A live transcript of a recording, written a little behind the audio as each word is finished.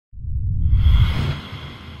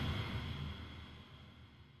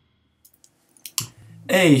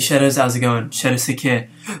Hey Shadows, how's it going? Shadow Sick here.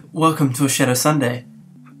 Welcome to a Shadow Sunday.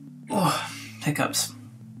 Oh, hiccups.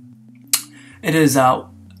 It is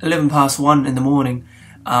 11 past 1 in the morning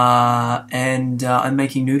and I'm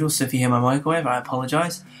making noodles, so if you hear my microwave I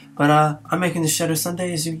apologise. But I'm making the Shadow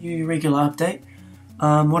Sunday as your regular update.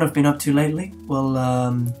 What I've been up to lately?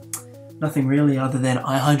 Well, nothing really other than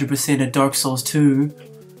I 100%ed Dark Souls 2.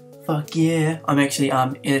 Fuck yeah. I'm actually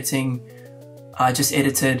editing, I just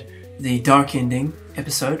edited the Dark Ending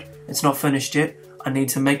episode. It's not finished yet. I need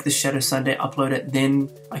to make the Shadow Sunday, upload it, then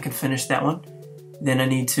I can finish that one. Then I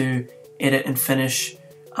need to edit and finish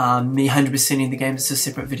me 100%ing the game. It's a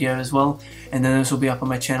separate video as well, and then this will be up on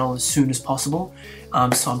my channel as soon as possible.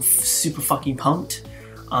 So I'm super fucking pumped.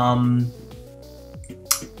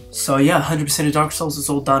 So yeah, 100% of Dark Souls is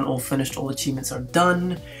all done, all finished, all achievements are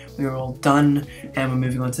done. We are all done, and we're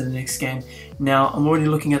moving on to the next game. Now, I'm already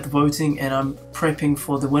looking at the voting, and I'm prepping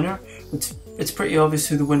for the winner. It's pretty obvious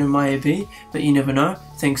who the winner might be, but you never know.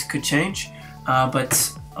 Things could change,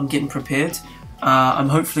 but I'm getting prepared. I'm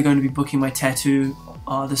hopefully going to be booking my tattoo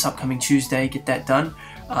this upcoming Tuesday, get that done.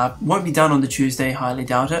 Won't be done on the Tuesday, highly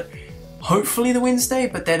doubt it. Hopefully the Wednesday,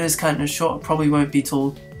 but that is kind of short. Probably won't be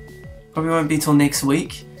till next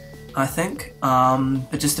week, I think.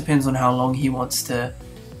 It just depends on how long he wants to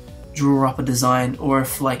draw up a design, or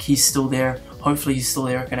if like he's still there. Hopefully he's still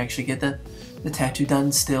there. I can actually get the tattoo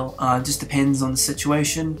done still. Just depends on the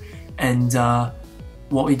situation and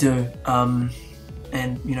what we do,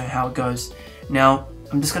 and you know how it goes. Now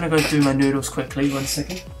I'm just gonna go through my noodles quickly. 1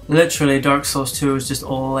 second. Literally, Dark Souls 2 is just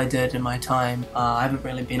all I did in my time. I haven't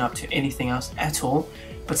really been up to anything else at all.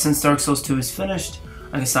 But since Dark Souls 2 is finished,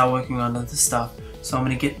 I can start working on other stuff. So I'm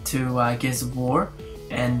gonna get to Gears of War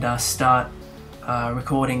and start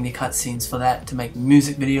recording the cutscenes for that to make a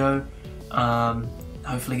music video.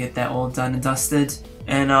 Hopefully get that all done and dusted,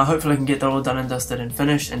 and hopefully I can get that all done and dusted and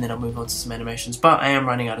finished, and then I'll move on to some animations. But I am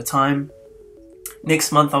running out of time.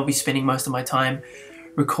 Next month I'll be spending most of my time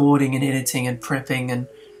recording and editing and prepping and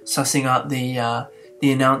sussing out the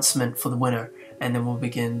announcement for the winner, and then we'll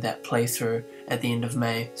begin that playthrough at the end of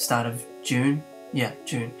May, start of June. Yeah,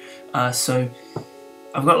 June. So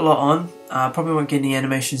I've got a lot on. Probably won't get any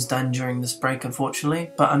animations done during this break, unfortunately.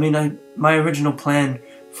 But I mean, my original plan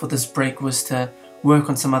for this break was to work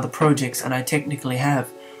on some other projects, and I technically have.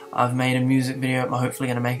 I've made a music video. I'm hopefully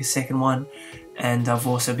going to make a second one, and I've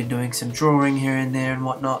also been doing some drawing here and there and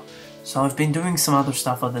whatnot. So I've been doing some other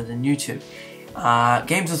stuff other than YouTube.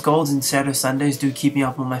 Games with Golds and Shadow Sundays do keep me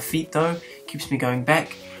up on my feet though. Keeps me going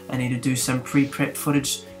back. I need to do some pre-prep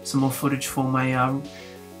footage, some more footage for my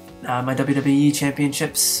my WWE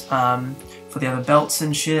championships, for the other belts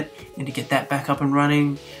and shit. Need to get that back up and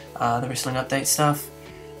running. The wrestling update stuff.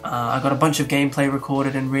 I got a bunch of gameplay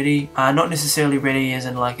recorded and ready. Not necessarily ready as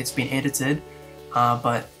in like it's been edited,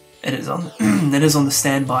 but it is on it is on the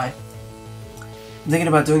standby. I'm thinking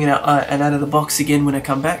about doing it out of the box again when I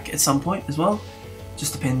come back at some point as well.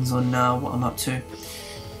 Just depends on what I'm up to.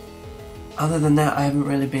 Other than that, I haven't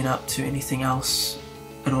really been up to anything else,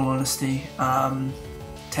 in all honesty.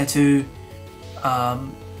 Tattoo,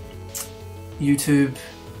 YouTube,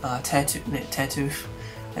 tattoo.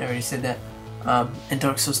 I already said that. And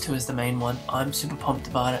Dark Souls 2 is the main one. I'm super pumped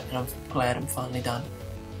about it, and I'm glad I'm finally done.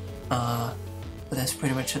 But that's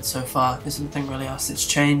pretty much it so far. There's nothing really else that's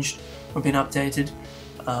changed or been updated.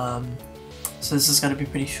 So this is going to be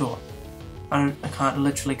pretty short. I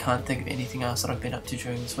literally can't think of anything else that I've been up to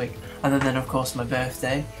during this week, other than of course my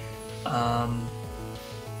birthday.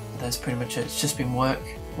 That's pretty much it. It's just been work.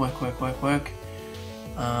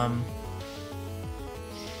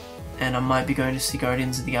 And I might be going to see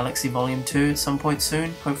Guardians of the Galaxy Volume 2 at some point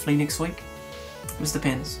soon, hopefully next week. This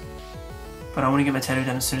depends. But I want to get my tattoo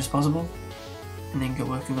done as soon as possible, and then get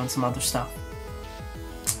working on some other stuff.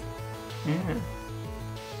 Yeah.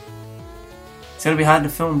 It's gonna be hard to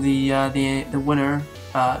film the winner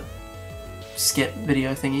skit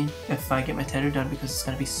video thingy if I get my tattoo done, because it's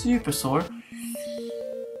gonna be super sore.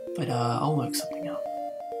 But I'll work something out.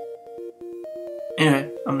 Anyway,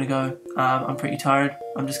 I'm gonna go. I'm pretty tired.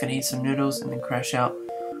 I'm just gonna eat some noodles and then crash out.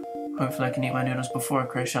 Hopefully I can eat my noodles before I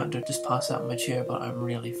crash out and don't just pass out in my chair, but I'm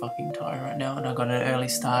really fucking tired right now, and I got an early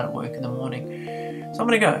start at work in the morning. So I'm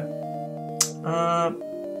gonna go.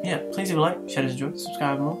 Yeah, please leave a like, share this enjoy,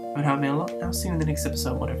 subscribe more. It would help me a lot. I'll see you in the next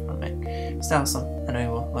episode, whatever I make. Stay awesome. I know you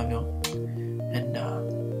will. Love you all. And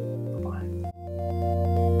bye-bye.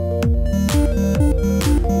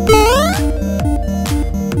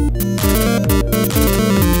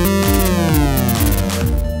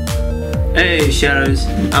 Hey Shadows,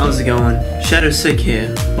 how's it going? Shadow Sick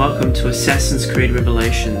here. Welcome to Assassin's Creed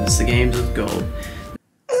Revelations, the games of gold.